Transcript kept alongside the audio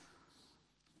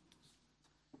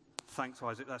Thanks,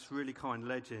 Isaac. That's really kind.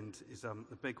 Legend is the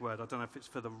big word. I don't know if it's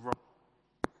for the right.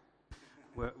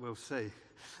 We'll see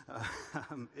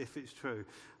if it's true.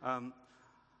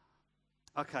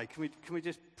 Okay, can we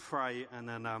just pray and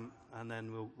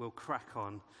then we'll crack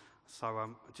on. So I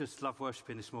just love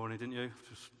worshipping this morning, didn't you?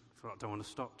 Just feel like I don't want to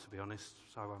stop, to be honest.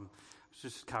 So let's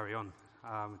just carry on.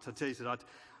 So Jesus,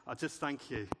 I just thank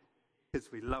you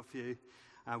because we love you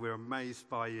and we're amazed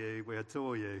by you. We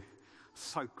adore you.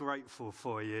 So grateful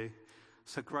for you.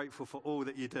 So grateful for all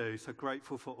that you do. So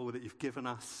grateful for all that you've given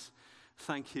us.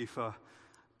 Thank you for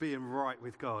being right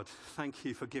with God. Thank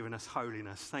you for giving us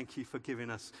holiness. Thank you for giving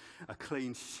us a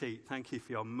clean sheet. Thank you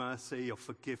for your mercy, your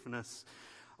forgiveness,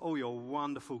 all your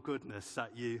wonderful goodness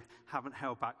that you haven't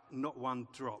held back. Not one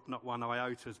drop, not one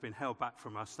iota has been held back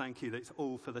from us. Thank you that it's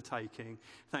all for the taking.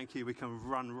 Thank you we can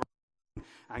run right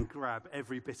and grab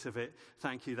every bit of it.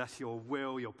 Thank you that's your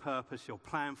will, your purpose, your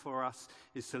plan for us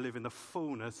is to live in the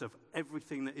fullness of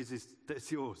everything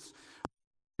that's yours.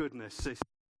 Goodness is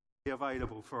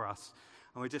available for us.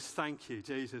 And we just thank you,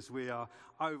 Jesus. We are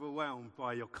overwhelmed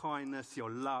by your kindness, your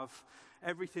love,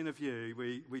 everything of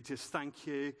you. We just thank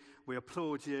you. We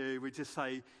applaud you. We just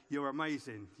say, you're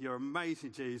amazing. You're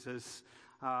amazing, Jesus.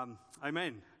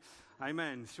 Amen.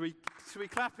 Amen. Should we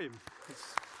clap him?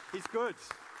 He's good.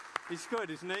 He's good,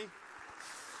 isn't he?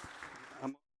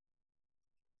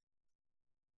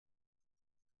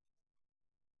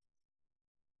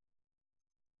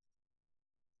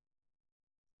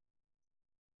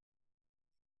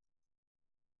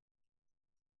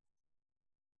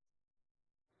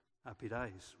 Happy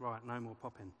days. Right, no more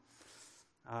popping.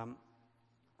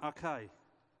 Okay.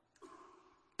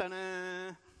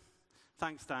 Ta-da!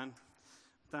 Thanks, Dan.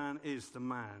 Dan is the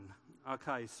man.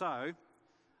 Okay, so,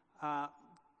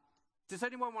 does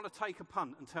anyone want to take a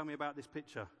punt and tell me about this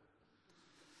picture?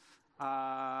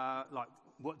 Like,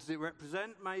 what does it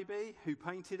represent, maybe? Who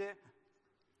painted it?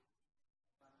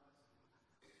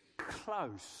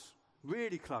 Close.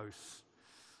 Really close.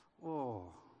 Oh.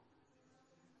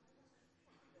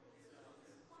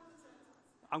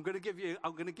 I'm going to give you,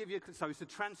 so it's a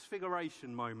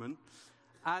transfiguration moment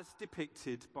as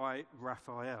depicted by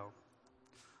Raphael.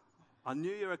 I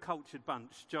knew you're a cultured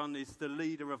bunch. John is the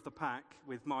leader of the pack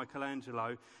with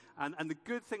Michelangelo. And the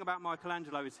good thing about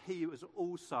Michelangelo is he was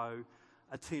also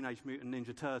a Teenage Mutant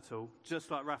Ninja Turtle, just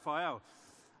like Raphael.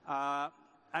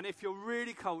 And if you're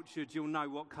really cultured, you'll know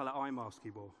what colour eye mask he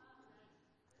wore.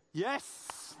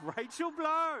 Yes! Rachel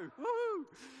Blow! Woo-hoo!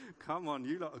 Come on,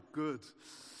 you lot are good.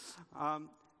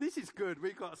 This is good.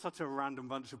 We've got such a random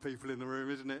bunch of people in the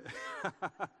room, isn't it?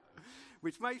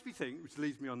 Which makes me think, which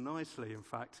leads me on nicely, in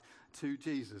fact, to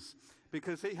Jesus.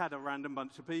 Because he had a random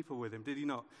bunch of people with him, did he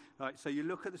not? Like, so you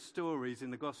look at the stories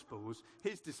in the Gospels,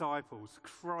 his disciples,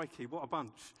 crikey, what a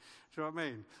bunch. Do you know what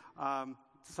I mean?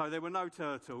 So there were no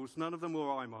turtles. None of them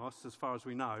wore eye masks, as far as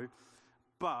we know.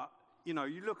 But, you know,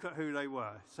 you look at who they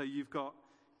were. So you've got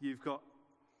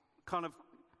kind of,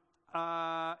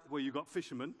 you've got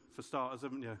fishermen, for starters,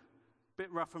 haven't you?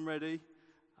 Bit rough and ready.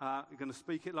 You're going to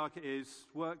speak it like it is.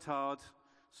 Worked hard.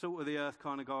 Salt of the earth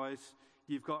kind of guys.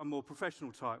 You've got a more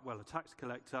professional type. Well, a tax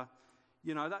collector.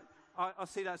 You know, that I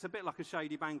see that's a bit like a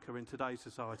shady banker in today's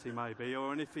society, maybe.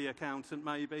 Or an iffy accountant,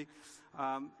 maybe.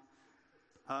 Who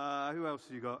else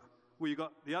have you got? Well, you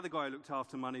got the other guy who looked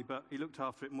after money, but he looked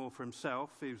after it more for himself.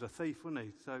 He was a thief, wasn't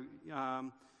he? So,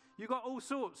 you got all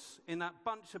sorts in that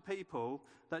bunch of people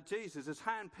that Jesus has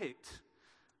handpicked.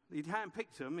 He'd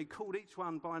handpicked them, he called each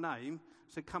one by name,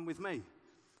 said, come with me.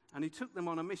 And he took them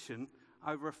on a mission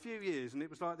over a few years, and it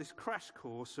was like this crash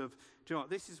course of, do you know what,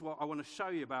 this is what I want to show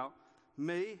you about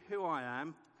me, who I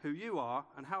am, who you are,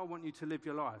 and how I want you to live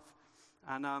your life.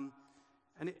 And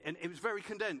it was very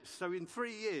condensed. So in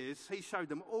 3 years, he showed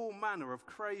them all manner of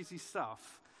crazy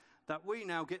stuff that we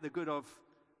now get the good of.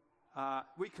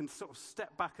 We can sort of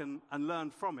step back and learn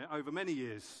from it over many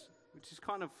years, which is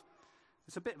kind of,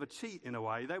 it's a bit of a cheat in a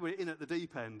way. They were in at the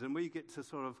deep end, and we get to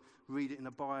sort of read it in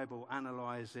the Bible,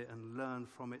 analyse it, and learn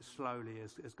from it slowly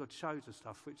as God shows us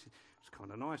stuff, which is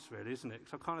kind of nice, really, isn't it?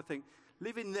 So I kind of think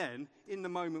living then, in the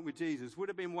moment with Jesus, would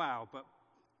have been wow, but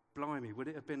blimey,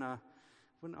 wouldn't it have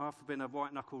been a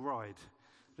white-knuckle ride?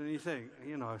 Don't you think?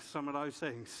 You know, some of those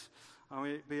things. I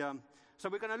mean, it'd be... So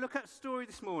we're going to look at a story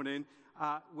this morning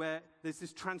where there's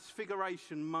this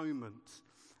transfiguration moment.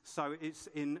 So it's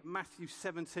in Matthew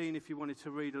 17, if you wanted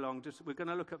to read along. We're going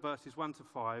to look at verses 1 to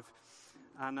 5.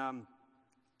 And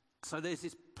so there's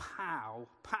this pow,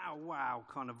 wow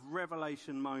kind of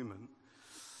revelation moment.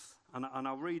 And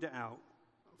I'll read it out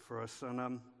for us.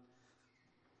 And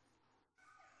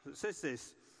it says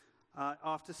this.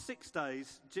 After 6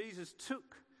 days, Jesus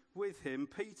took with him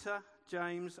Peter,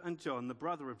 James, and John, the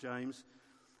brother of James,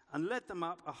 and led them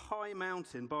up a high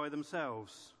mountain by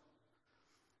themselves.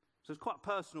 So it's quite a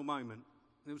personal moment.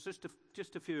 It was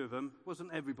just a few of them. It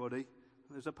wasn't everybody.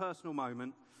 It was a personal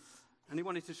moment. And he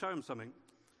wanted to show them something.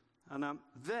 And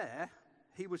there,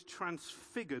 he was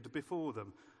transfigured before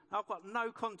them. I've got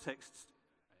no context,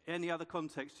 any other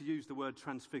context to use the word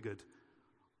transfigured.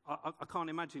 I can't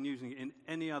imagine using it in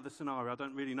any other scenario. I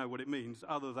don't really know what it means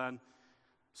other than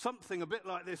something a bit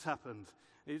like this happened.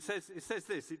 It says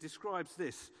this, it describes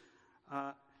this.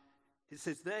 It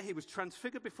says there he was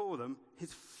transfigured before them.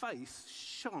 His face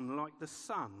shone like the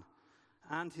sun,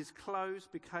 and his clothes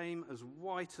became as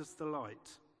white as the light.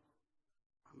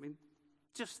 I mean,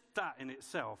 just that in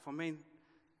itself,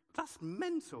 that's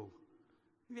mental.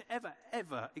 Have you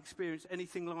ever experienced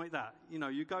anything like that? You know,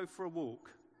 you go for a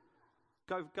walk,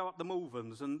 go up the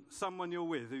Malverns, and someone you're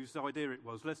with, whose idea it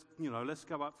was, let's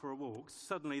go up for a walk.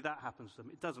 Suddenly that happens to them.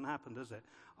 It doesn't happen, does it?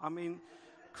 I mean,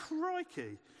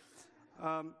 crikey.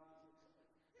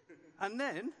 And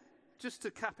then, just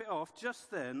to cap it off,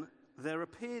 just then, there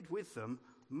appeared with them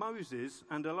Moses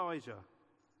and Elijah.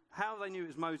 How they knew it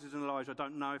was Moses and Elijah, I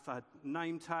don't know if they had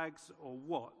name tags or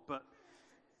what, but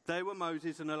they were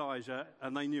Moses and Elijah,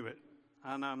 and they knew it.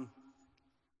 And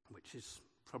which is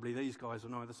probably these guys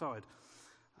on either side.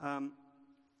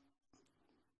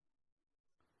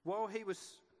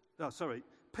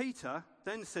 Peter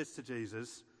then says to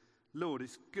Jesus, "Lord,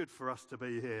 it's good for us to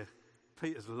be here."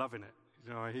 Peter's loving it.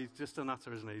 You know, he's just a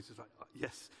nutter, isn't he? He's just like,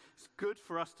 yes, it's good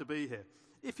for us to be here.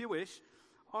 If you wish,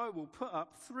 I will put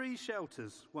up 3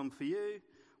 shelters, one for you,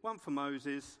 one for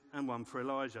Moses, and one for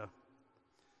Elijah.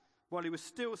 While he was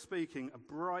still speaking, a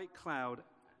bright cloud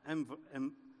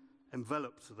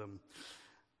enveloped them,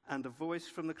 and a voice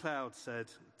from the cloud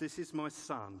said, "This is my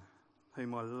son,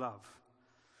 whom I love.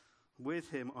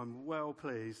 With him I'm well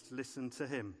pleased. Listen to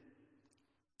him."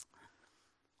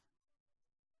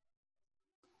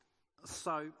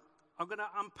 So I'm going to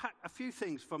unpack a few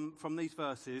things from these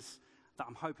verses that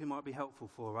I'm hoping might be helpful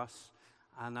for us,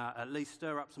 and at least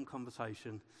stir up some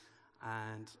conversation.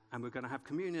 And we're going to have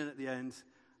communion at the end,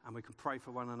 and we can pray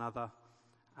for one another.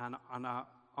 And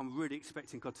I'm really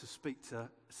expecting God to speak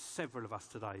to several of us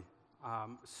today,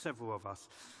 several of us.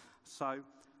 So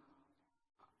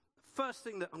first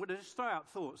thing that I'm going to just throw out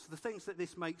thoughts, the things that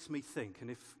this makes me think. And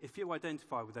if you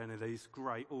identify with any of these,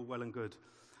 great, all well and good.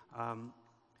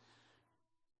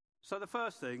 So the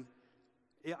first thing,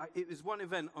 it was one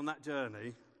event on that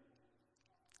journey,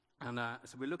 and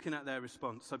so we're looking at their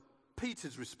response. So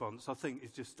Peter's response, I think,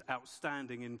 is just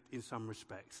outstanding in some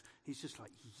respects. He's just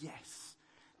like, yes,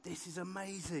 this is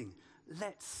amazing.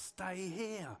 Let's stay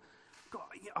here. God,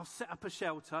 I'll set up a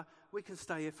shelter. We can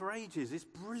stay here for ages. It's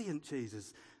brilliant,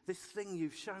 Jesus. This thing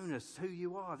you've shown us, who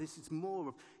you are, this is more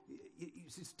of,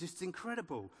 it's just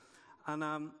incredible. And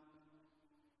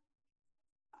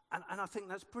I think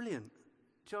that's brilliant.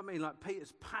 Do you know what I mean? Like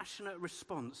Peter's passionate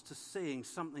response to seeing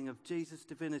something of Jesus'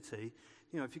 divinity.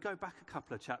 You know, if you go back a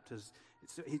couple of chapters,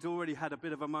 he's already had a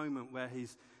bit of a moment where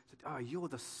he's said, "Oh, you're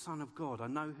the Son of God. I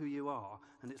know who you are."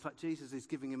 And it's like Jesus is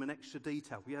giving him an extra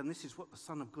detail. Yeah, and this is what the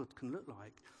Son of God can look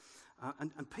like.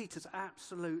 And Peter's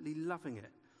absolutely loving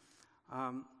it.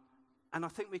 And I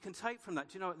think we can take from that,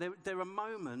 do you know, there are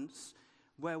moments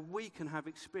where we can have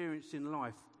experience in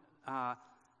life,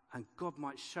 and God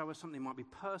might show us something. It might be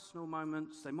personal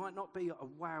moments. They might not be a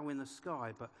wow in the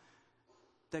sky, but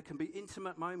there can be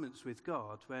intimate moments with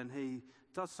God when he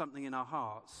does something in our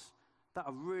hearts that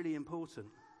are really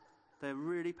important. They're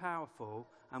really powerful,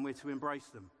 and we're to embrace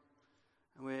them.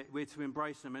 And we're to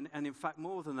embrace them. And in fact,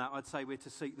 more than that, I'd say we're to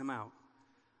seek them out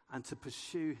and to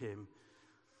pursue him.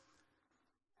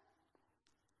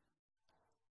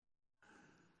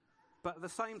 But at the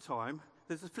same time,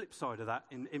 there's a flip side of that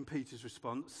in Peter's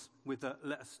response with the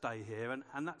 "let us stay here."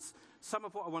 And that's some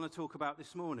of what I want to talk about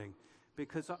this morning,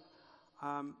 because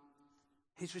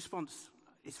his response,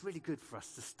 it's really good for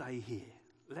us to stay here.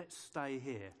 Let's stay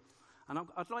here. And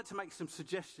I'd like to make some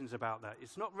suggestions about that.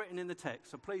 It's not written in the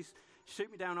text, so please shoot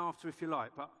me down after if you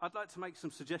like. But I'd like to make some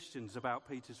suggestions about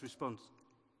Peter's response.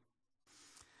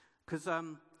 Because,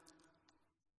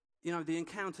 the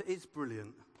encounter is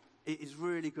brilliant. It is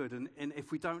really good, and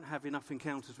if we don't have enough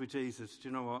encounters with Jesus, do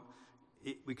you know what?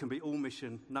 We can be all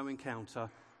mission, no encounter,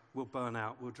 we'll burn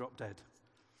out, we'll drop dead.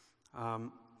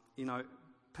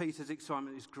 Peter's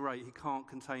excitement is great. He can't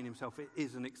contain himself. It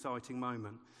is an exciting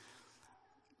moment.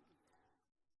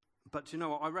 But do you know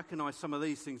what? I recognise some of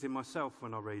these things in myself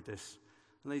when I read this,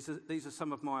 and these are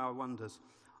some of my I wonders.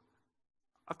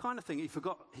 I kind of think he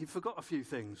forgot a few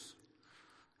things,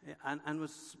 and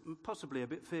was possibly a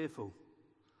bit fearful.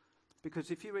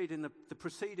 Because if you read in the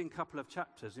preceding couple of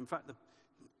chapters, in fact,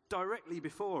 directly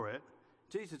before it,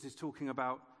 Jesus is talking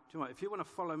about, do you know what, if you want to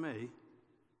follow me,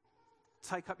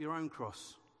 take up your own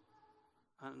cross.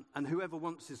 And whoever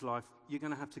wants his life, you're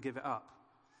going to have to give it up.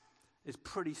 It's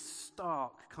pretty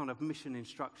stark kind of mission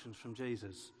instructions from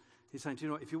Jesus. He's saying, do you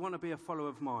know what, if you want to be a follower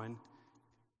of mine,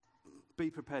 be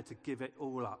prepared to give it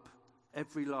all up.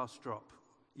 Every last drop.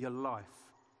 Your life.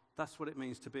 That's what it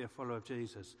means to be a follower of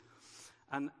Jesus.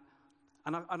 And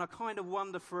I kind of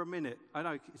wonder for a minute, I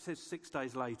know it says 6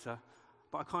 days later,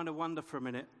 but I kind of wonder for a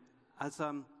minute,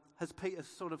 has Peter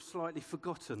sort of slightly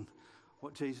forgotten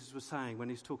what Jesus was saying when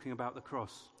he's talking about the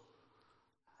cross?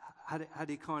 Had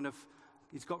he kind of,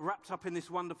 he's got wrapped up in this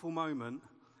wonderful moment,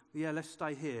 yeah, let's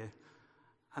stay here.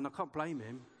 And I can't blame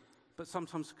him, but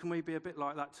sometimes can we be a bit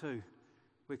like that too?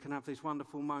 We can have these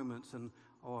wonderful moments and,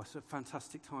 oh, it's a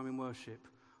fantastic time in worship.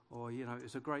 Or, you know, it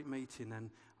was a great meeting and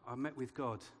I met with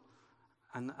God.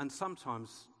 And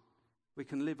sometimes we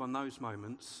can live on those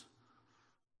moments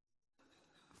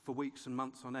for weeks and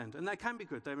months on end. And they can be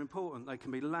good, they're important, they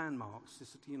can be landmarks.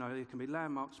 You know, they can be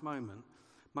landmarks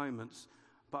moments.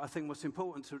 But I think what's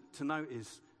important to note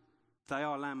is they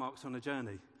are landmarks on a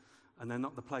journey and they're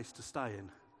not the place to stay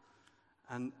in.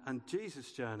 And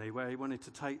Jesus' journey, where he wanted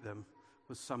to take them,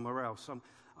 was somewhere else.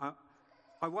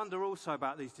 I wonder also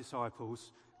about these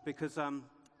disciples because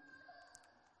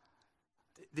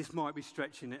this might be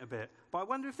stretching it a bit, but I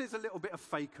wonder if there's a little bit of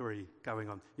fakery going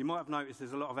on. You might have noticed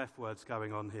there's a lot of F words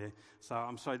going on here. So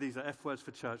I'm sorry, these are F words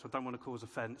for church. I don't want to cause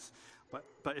offence, but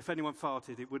if anyone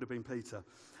farted, it would have been Peter.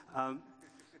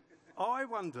 I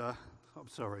wonder, I'm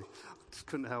sorry, just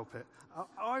couldn't help it.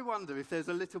 I wonder if there's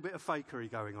a little bit of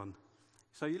fakery going on.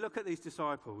 So you look at these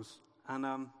disciples,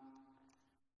 and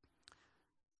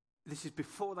this is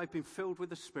before they've been filled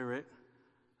with the Spirit.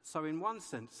 So in one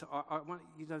sense,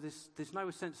 you know, there's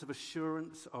no sense of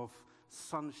assurance of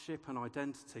sonship and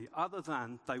identity other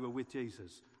than they were with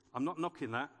Jesus. I'm not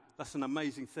knocking that. That's an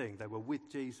amazing thing. They were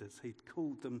with Jesus. He'd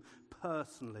called them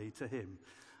personally to him.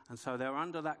 And so they're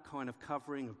under that kind of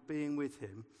covering of being with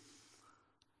him.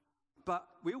 But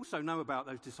we also know about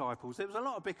those disciples. There was a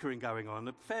lot of bickering going on,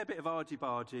 a fair bit of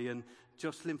argy-bargy and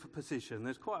jostling for position.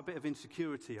 There's quite a bit of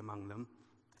insecurity among them,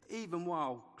 even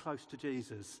while close to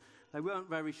Jesus. They weren't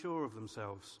very sure of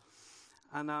themselves.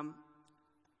 And I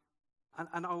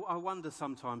wonder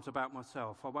sometimes about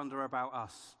myself. I wonder about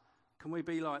us. Can we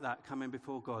be like that coming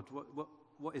before God?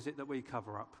 What is it that we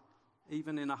cover up?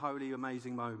 Even in a holy,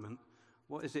 amazing moment,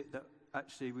 what is it that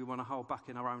actually we want to hold back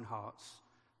in our own hearts,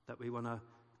 that we want to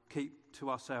keep to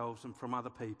ourselves and from other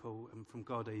people and from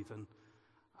God even,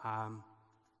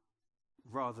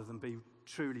 rather than be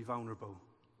truly vulnerable?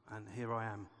 And here I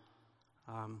am.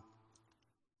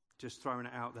 Just throwing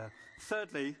it out there.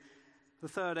 Thirdly, the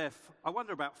third F, I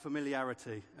wonder about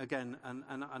familiarity again, and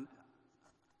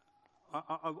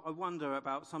I wonder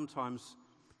about sometimes,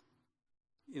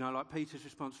 you know, like Peter's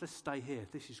response, let's stay here,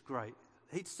 this is great.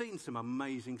 He'd seen some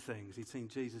amazing things. He'd seen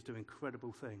Jesus do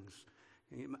incredible things,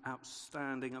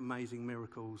 outstanding, amazing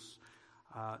miracles.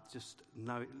 Just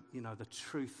know, you know, the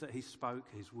truth that he spoke,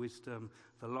 his wisdom,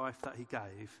 the life that he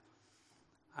gave.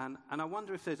 And I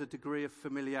wonder if there's a degree of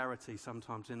familiarity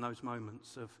sometimes in those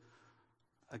moments of,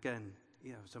 again,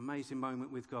 you know, it's an amazing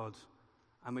moment with God,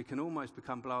 and we can almost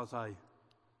become blasé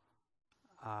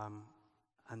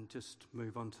and just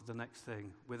move on to the next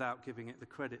thing without giving it the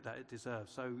credit that it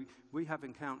deserves. So we have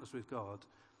encounters with God,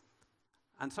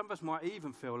 and some of us might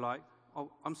even feel like,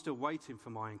 oh, I'm still waiting for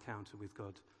my encounter with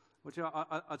God. Which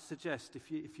I'd suggest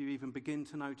if you even begin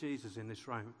to know Jesus in this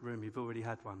room, you've already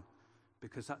had one.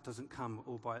 Because that doesn't come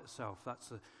all by itself.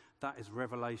 That is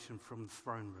revelation from the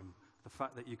throne room. The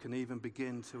fact that you can even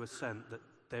begin to assent that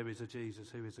there is a Jesus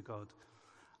who is a God.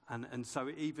 And so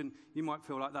even, you might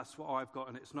feel like that's what I've got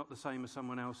and it's not the same as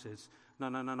someone else's.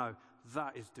 No.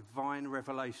 That is divine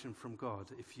revelation from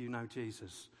God if you know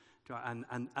Jesus.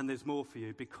 And there's more for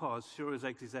you because, sure as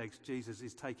eggs is eggs, Jesus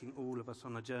is taking all of us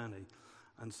on a journey.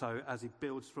 And so as he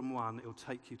builds from one, it'll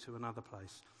take you to another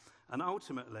place. And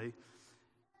ultimately,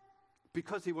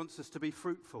 because he wants us to be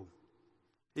fruitful.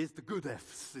 It's the good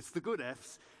F's. It's the good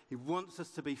F's. He wants us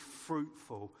to be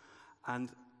fruitful.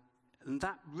 And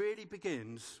that really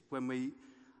begins when we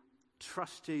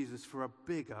trust Jesus for a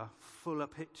bigger, fuller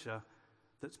picture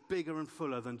that's bigger and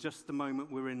fuller than just the moment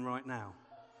we're in right now.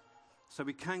 So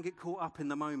we can get caught up in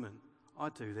the moment. I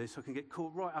do this. I can get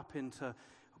caught right up into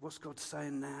what's God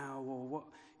saying now or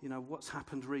what's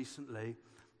happened recently.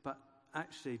 But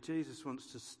actually, Jesus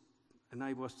wants to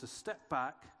enable us to step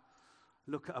back,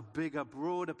 look at a bigger,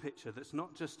 broader picture that's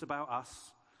not just about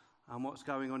us and what's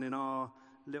going on in our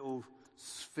little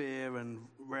sphere and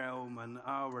realm and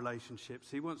our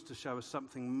relationships. He wants to show us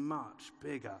something much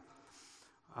bigger.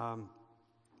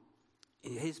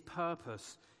 His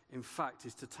purpose, in fact,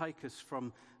 is to take us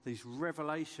from these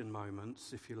revelation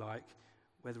moments, if you like,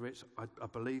 whether it's I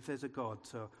believe there's a God,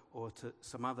 or to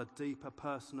some other deeper,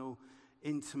 personal,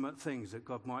 intimate things that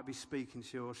God might be speaking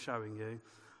to you or showing you,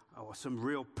 or some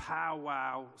real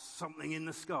powwow, something in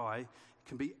the sky. It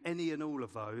can be any and all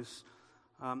of those.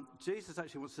 Jesus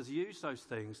actually wants to use those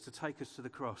things to take us to the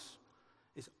cross.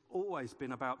 It's always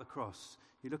been about the cross.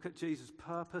 You look at Jesus'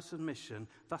 purpose and mission,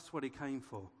 that's what he came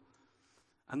for.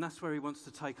 And that's where he wants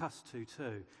to take us to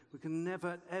too. We can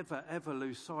never, ever, ever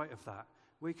lose sight of that.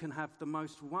 We can have the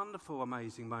most wonderful,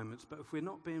 amazing moments, but if we're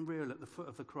not being real at the foot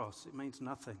of the cross, it means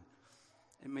nothing.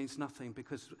 It means nothing,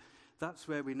 because that's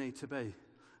where we need to be.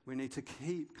 We need to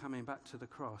keep coming back to the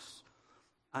cross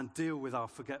and deal with our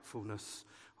forgetfulness,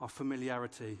 our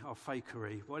familiarity, our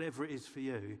fakery, whatever it is for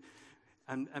you.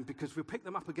 And because we'll pick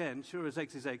them up again, sure as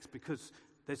eggs is eggs, because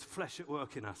there's flesh at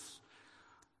work in us.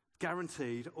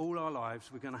 Guaranteed, all our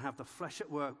lives, we're going to have the flesh at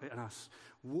work in us,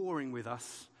 warring with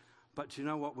us. But do you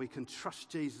know what? We can trust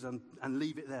Jesus and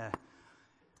leave it there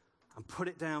and put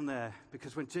it down there.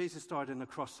 Because when Jesus died on the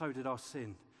cross, so did our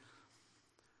sin.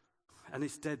 And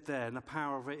it's dead there, and the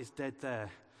power of it is dead there.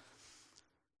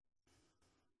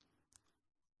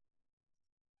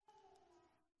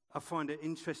 I find it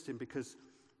interesting because,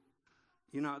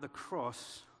 you know, at the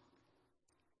cross,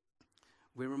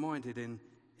 we're reminded in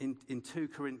 2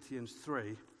 Corinthians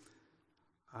 3,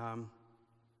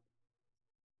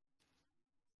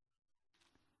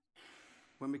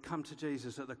 when we come to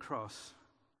Jesus at the cross,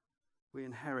 we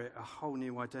inherit a whole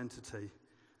new identity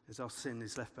as our sin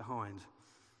is left behind.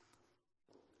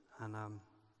 And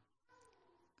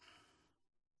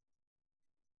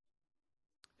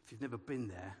if you've never been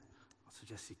there, I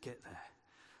suggest you get there.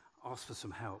 Ask for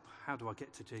some help. How do I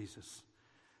get to Jesus?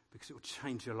 Because it will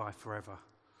change your life forever.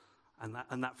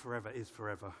 And that forever is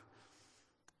forever.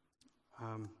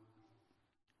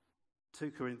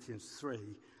 2 Corinthians 3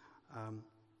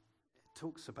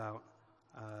 talks about,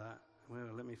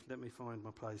 let me find my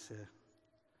place here.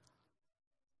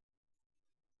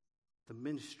 The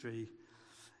ministry,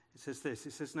 it says this,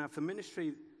 it says, now if the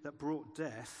ministry that brought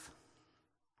death,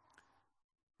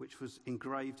 which was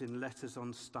engraved in letters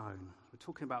on stone, we're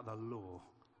talking about the law.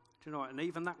 Do you know what? And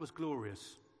even that was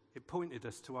glorious. It pointed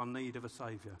us to our need of a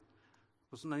saviour.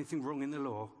 Wasn't anything wrong in the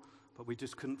law, but we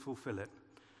just couldn't fulfill it.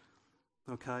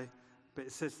 Okay? But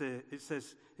it says there,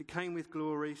 it came with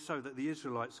glory so that the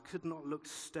Israelites could not look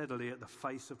steadily at the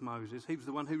face of Moses. He was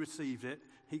the one who received it.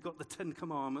 He got the 10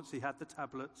 Commandments. He had the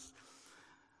tablets.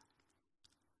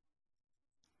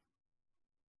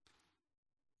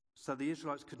 So the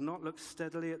Israelites could not look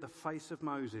steadily at the face of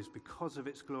Moses because of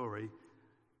its glory.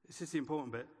 This is the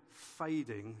important bit.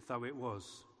 Fading though it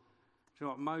was. Do you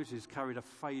know what? Moses carried a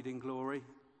fading glory.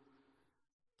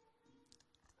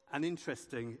 And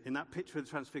interesting, in that picture of the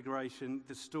Transfiguration,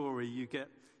 the story, you get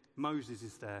Moses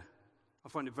is there. I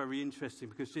find it very interesting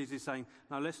because Jesus is saying,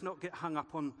 now let's not get hung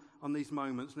up on these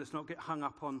moments. Let's not get hung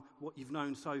up on what you've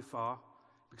known so far,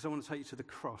 because I want to take you to the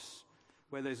cross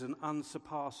where there's an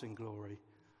unsurpassing glory.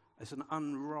 It's an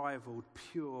unrivaled,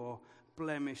 pure,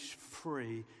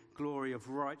 blemish-free glory of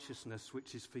righteousness,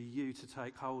 which is for you to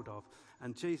take hold of.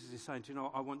 And Jesus is saying, do you know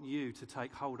what? I want you to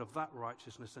take hold of that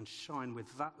righteousness and shine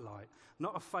with that light.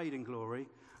 Not a fading glory,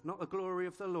 not the glory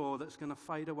of the law that's going to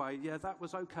fade away. Yeah, that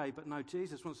was okay, but no,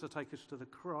 Jesus wants to take us to the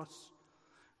cross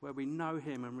where we know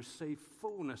him and receive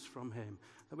fullness from him,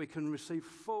 that we can receive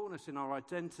fullness in our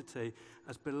identity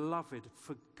as beloved,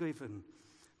 forgiven,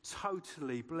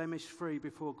 totally blemish-free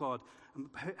before God. And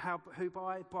who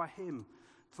by him,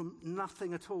 from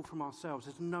nothing at all from ourselves.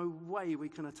 There's no way we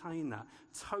can attain that.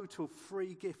 Total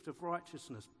free gift of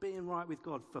righteousness, being right with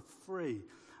God for free.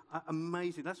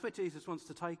 Amazing. That's where Jesus wants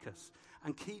to take us,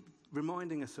 and keep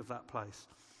reminding us of that place.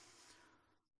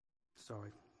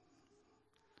 Sorry.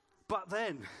 But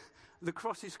then, the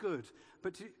cross is good.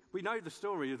 But we know the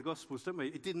story of the Gospels, don't we?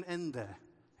 It didn't end there.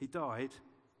 He died.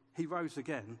 He rose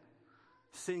again.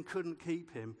 Sin couldn't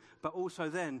keep him. But also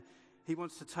then, he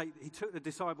took the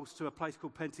disciples to a place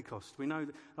called Pentecost. We know,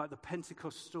 like, the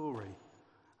Pentecost story.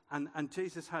 And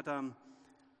Jesus had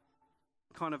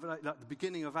kind of like the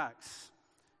beginning of Acts.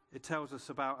 It tells us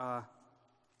about,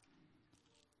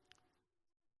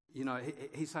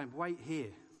 he's saying, wait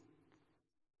here.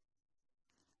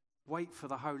 Wait for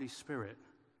the Holy Spirit.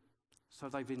 So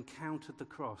they've encountered the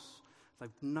cross. They've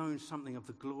known something of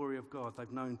the glory of God.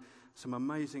 They've known some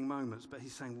amazing moments. But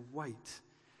he's saying, wait,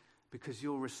 because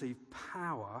you'll receive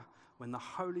power when the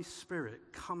Holy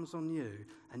Spirit comes on you,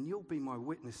 and you'll be my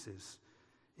witnesses.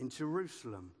 in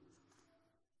Jerusalem,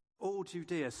 all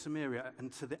Judea, Samaria,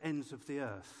 and to the ends of the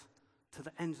earth. To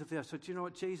the ends of the earth. So do you know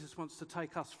what? Jesus wants to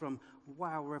take us from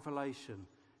wow revelation.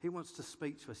 He wants to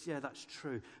speak to us. Yeah, that's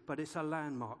true. But it's a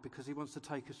landmark because he wants to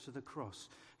take us to the cross.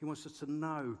 He wants us to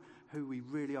know who we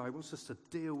really are. He wants us to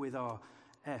deal with our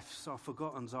F's, our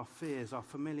forgottens, our fears, our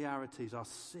familiarities, our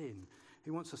sin.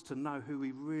 He wants us to know who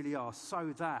we really are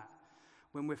so that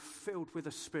when we're filled with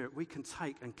the Spirit, we can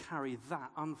take and carry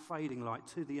that unfading light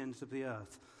to the ends of the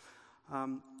earth.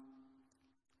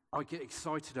 I get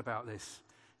excited about this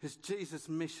because Jesus'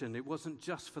 mission, it wasn't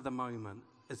just for the moment,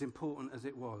 as important as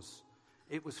it was.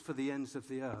 It was for the ends of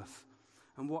the earth.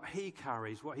 And what he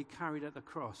carries, what he carried at the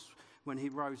cross when he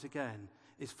rose again,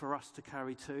 is for us to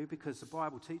carry too, because the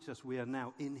Bible teaches us we are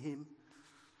now in him.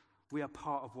 We are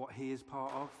part of what he is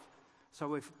part of.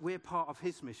 So if we're part of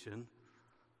his mission,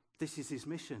 this is his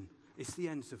mission. It's the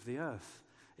ends of the earth.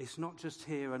 It's not just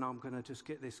here and I'm going to just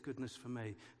get this goodness for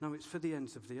me. No, it's for the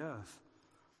ends of the earth.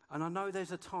 And I know there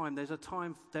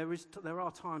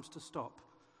are times to stop.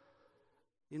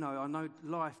 You know, I know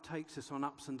life takes us on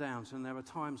ups and downs, and there are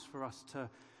times for us to,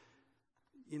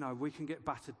 you know, we can get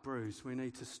battered, bruised. We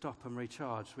need to stop and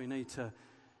recharge. We need to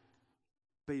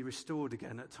be restored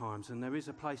again at times, and there is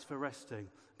a place for resting.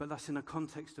 But that's in the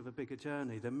context of a bigger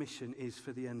journey. The mission is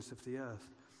for the ends of the earth.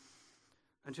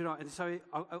 And you know, and so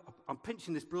I'm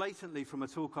pinching this blatantly from a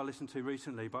talk I listened to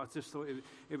recently, but I just thought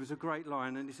it was a great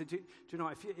line. And he said, do you know,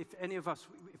 if any of us,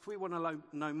 if we want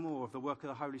to know more of the work of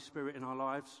the Holy Spirit in our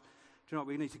lives, do you know what?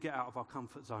 We need to get out of our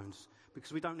comfort zones,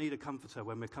 because we don't need a comforter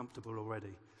when we're comfortable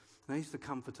already. And he's the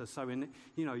comforter. So,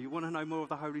 you want to know more of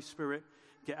the Holy Spirit,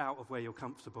 get out of where you're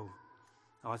comfortable.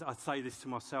 I say this to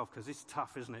myself because it's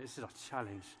tough, isn't it? This is a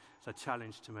challenge. It's a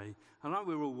challenge to me. I know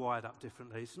we're all wired up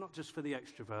differently. It's not just for the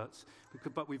extroverts,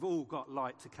 but we've all got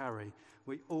light to carry.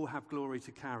 We all have glory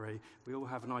to carry. We all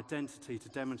have an identity to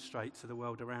demonstrate to the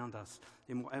world around us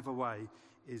in whatever way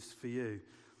is for you.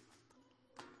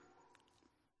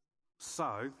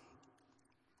 So,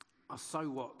 our so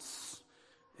what's,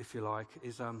 if you like,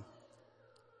 is, and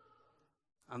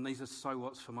these are so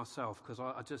what's for myself, because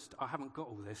I haven't got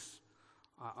all this.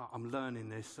 I'm learning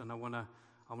this, and I want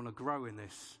to grow in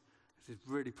this. This is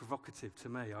really provocative to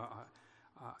me.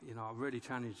 I really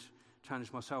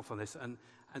challenge myself on this.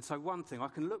 And so one thing, I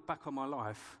can look back on my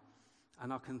life,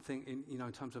 and I can think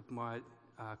in terms of my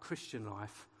Christian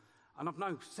life, and I've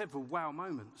known several wow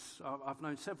moments. I've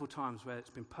known several times where it's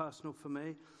been personal for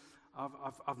me.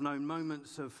 I've known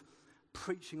moments of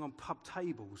preaching on pub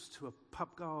tables to a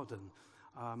pub garden.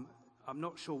 I'm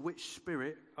not sure which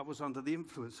spirit I was under the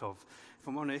influence of. If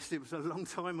I'm honest, it was a long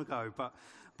time ago. But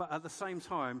at the same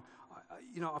time,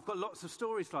 I've got lots of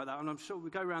stories like that, and I'm sure we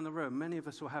go around the room, many of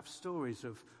us will have stories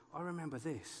of, I remember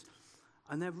this,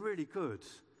 and they're really good.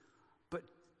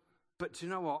 But do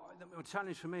you know what? The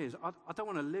challenge for me is I don't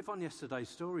want to live on yesterday's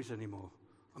stories anymore.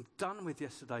 I'm done with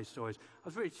yesterday's stories. I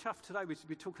was really chuffed today. We should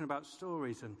be talking about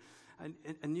stories,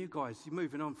 and you guys, you're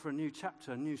moving on for a new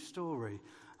chapter, a new story.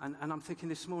 And I'm thinking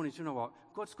this morning, do you know what?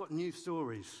 God's got new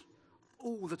stories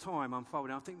all the time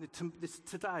unfolding. I think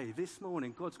that this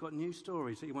morning, God's got new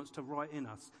stories that he wants to write in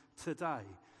us today,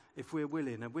 if we're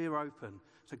willing and we're open.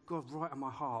 So God, write on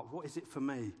my heart, what is it for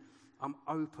me? I'm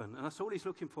open. And that's all he's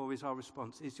looking for is our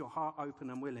response. Is your heart open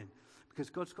and willing?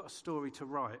 Because God's got a story to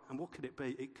write. And what could it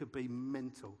be? It could be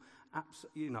mental.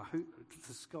 Absolutely,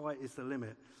 the sky is the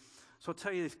limit. So I'll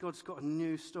tell you this, God's got a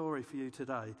new story for you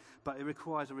today, but it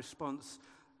requires a response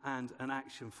and an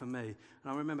action for me.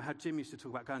 And I remember how Jim used to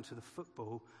talk about going to the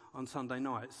football on Sunday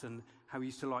nights and how he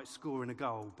used to like scoring a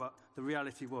goal. But the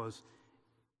reality was,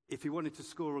 if he wanted to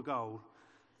score a goal,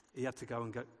 he had to go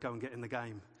and get in the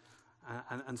game.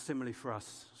 And similarly for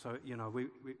us. So,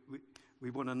 we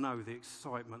want to know the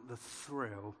excitement, the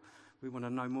thrill. We want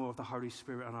to know more of the Holy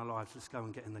Spirit in our lives. Let's go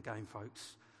and get in the game,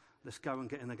 folks. Let's go and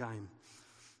get in the game.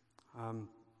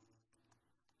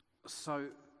 So,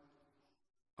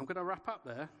 I'm going to wrap up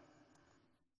there.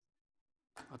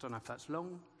 I don't know if that's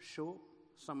long, short,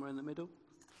 somewhere in the middle.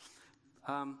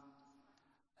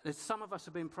 Some of us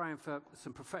have been praying for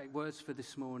some prophetic words for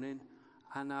this morning,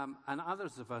 and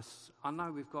others of us, I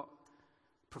know we've got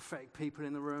prophetic people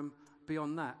in the room.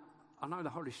 Beyond that, I know the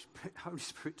Holy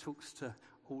Spirit talks to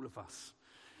all of us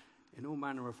in all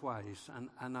manner of ways,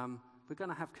 and we're going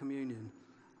to have communion.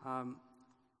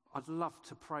 I'd love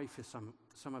to pray for some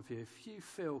of you. If you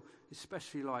feel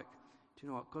especially like, do you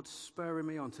know what, God's spurring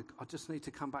me on I just need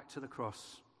to come back to the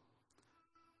cross.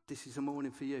 This is a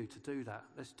morning for you to do that.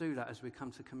 Let's do that as we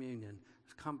come to communion.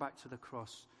 Let's come back to the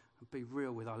cross and be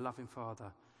real with our loving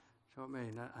Father. Do you know what I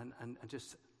mean? And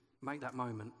just make that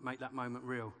moment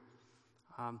real.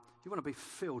 You want to be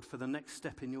filled for the next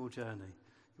step in your journey.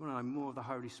 You want to know more of the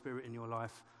Holy Spirit in your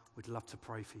life. We'd love to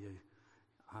pray for you.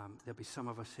 There'll be some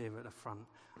of us here at the front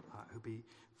who'll be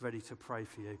ready to pray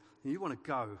for you. And you want to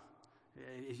go.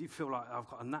 If you feel like I've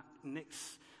got a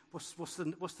next, what's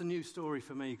the new story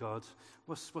for me, God?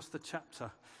 What's the chapter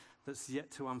that's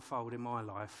yet to unfold in my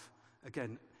life?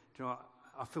 Again, do you know what?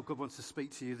 I feel God wants to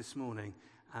speak to you this morning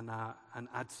and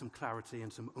add some clarity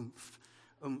and some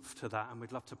oomph to that. And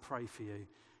we'd love to pray for you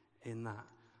in that.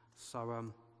 So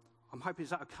I'm hoping,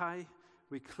 is that okay?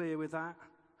 We clear with that?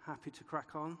 Happy to crack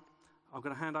on? I'm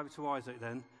going to hand over to Isaac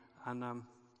then, and